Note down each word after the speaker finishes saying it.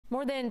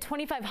More than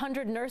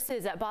 2,500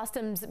 nurses at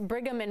Boston's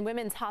Brigham and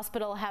Women's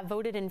Hospital have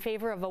voted in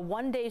favor of a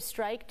one-day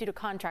strike due to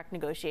contract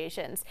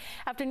negotiations.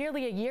 After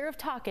nearly a year of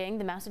talking,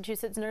 the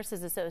Massachusetts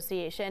Nurses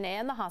Association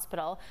and the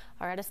hospital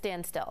are at a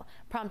standstill,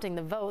 prompting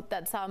the vote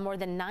that saw more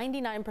than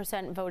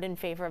 99% vote in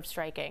favor of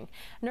striking.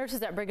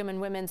 Nurses at Brigham and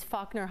Women's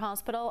Faulkner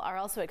Hospital are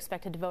also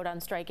expected to vote on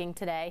striking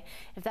today.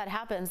 If that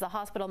happens, the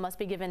hospital must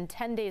be given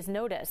 10 days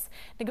notice.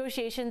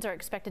 Negotiations are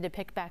expected to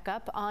pick back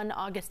up on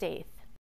August 8th.